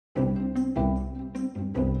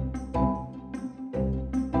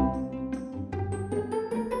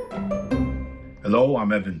Hello,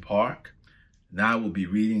 I'm Evan Park, and I will be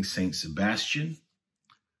reading St. Sebastian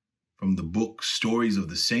from the book Stories of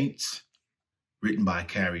the Saints, written by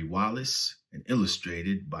Carrie Wallace and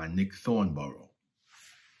illustrated by Nick Thornborough.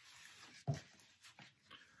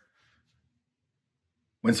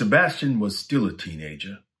 When Sebastian was still a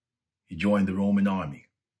teenager, he joined the Roman army.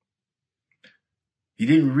 He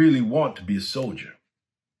didn't really want to be a soldier.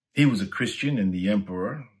 He was a Christian, and the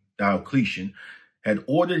emperor, Diocletian, had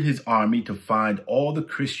ordered his army to find all the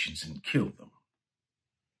Christians and kill them.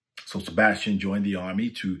 So Sebastian joined the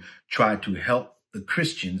army to try to help the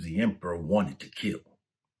Christians the emperor wanted to kill.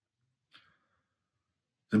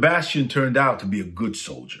 Sebastian turned out to be a good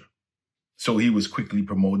soldier, so he was quickly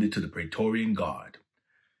promoted to the Praetorian Guard,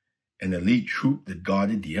 an elite troop that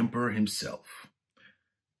guarded the emperor himself.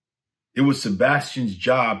 It was Sebastian's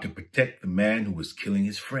job to protect the man who was killing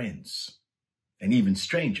his friends, and even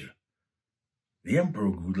stranger, the emperor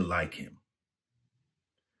grew to like him.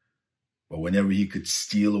 But whenever he could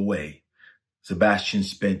steal away, Sebastian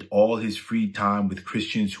spent all his free time with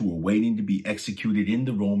Christians who were waiting to be executed in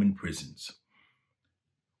the Roman prisons.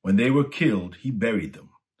 When they were killed, he buried them,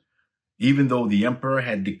 even though the emperor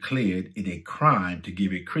had declared it a crime to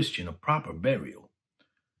give a Christian a proper burial.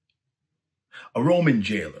 A Roman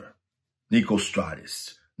jailer,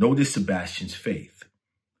 Nicostratus, noticed Sebastian's faith.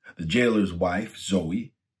 The jailer's wife,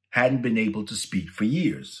 Zoe, hadn't been able to speak for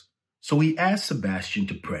years, so he asked Sebastian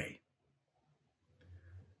to pray.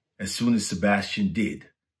 As soon as Sebastian did,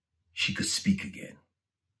 she could speak again.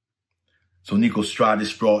 So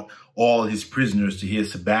Nicostratus brought all his prisoners to hear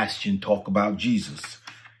Sebastian talk about Jesus,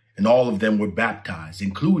 and all of them were baptized,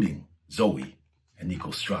 including Zoe and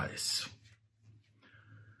Nicostratus.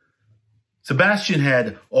 Sebastian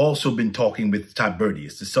had also been talking with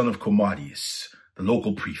Tiberius, the son of Chromatius, the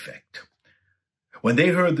local prefect. When they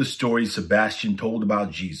heard the story Sebastian told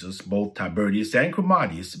about Jesus, both Tiberius and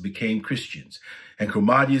Chromatius became Christians, and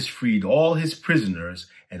Chromatius freed all his prisoners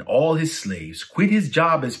and all his slaves, quit his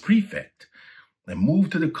job as prefect, and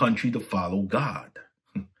moved to the country to follow God.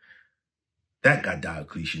 That got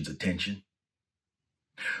Diocletian's attention.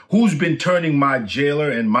 "Who's been turning my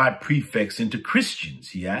jailer and my prefects into Christians?"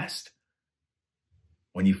 he asked.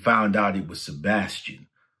 When he found out it was Sebastian,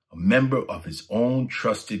 a member of his own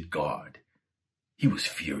trusted guard, he was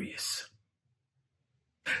furious.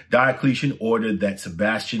 Diocletian ordered that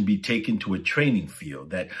Sebastian be taken to a training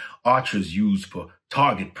field that archers used for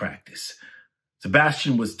target practice.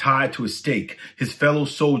 Sebastian was tied to a stake. His fellow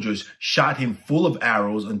soldiers shot him full of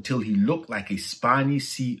arrows until he looked like a spiny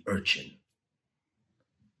sea urchin.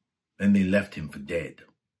 Then they left him for dead.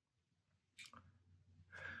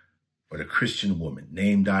 But a Christian woman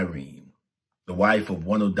named Irene, the wife of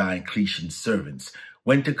one of Diocletian's servants,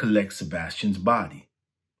 went to collect Sebastian's body.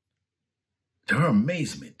 To her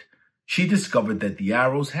amazement, she discovered that the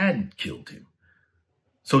arrows hadn't killed him.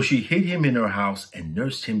 So she hid him in her house and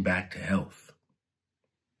nursed him back to health.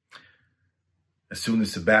 As soon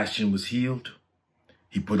as Sebastian was healed,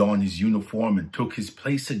 he put on his uniform and took his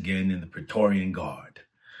place again in the Praetorian Guard.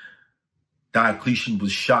 Diocletian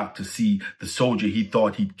was shocked to see the soldier he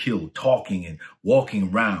thought he'd killed talking and walking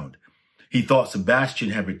around. He thought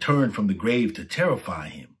Sebastian had returned from the grave to terrify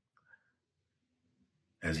him.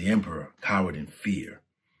 As the emperor cowered in fear,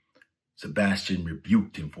 Sebastian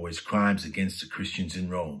rebuked him for his crimes against the Christians in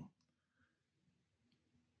Rome.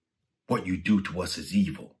 "What you do to us is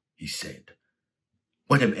evil," he said.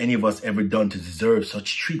 "What have any of us ever done to deserve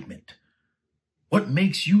such treatment? What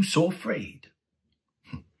makes you so afraid?"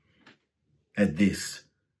 At this,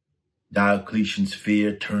 Diocletian's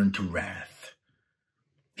fear turned to wrath.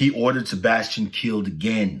 He ordered Sebastian killed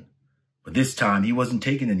again, but this time he wasn't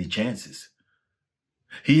taking any chances.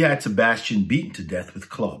 He had Sebastian beaten to death with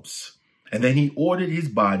clubs, and then he ordered his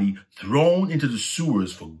body thrown into the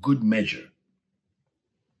sewers for good measure.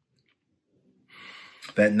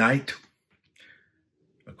 That night,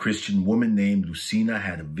 a Christian woman named Lucina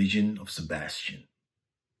had a vision of Sebastian.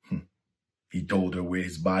 He told her where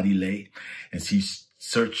his body lay, and she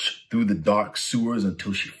searched through the dark sewers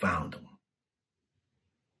until she found him.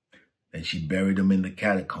 Then she buried him in the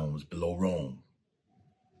catacombs below Rome,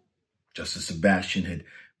 just as Sebastian had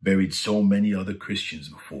buried so many other Christians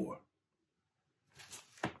before.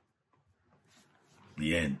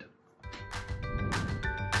 The end.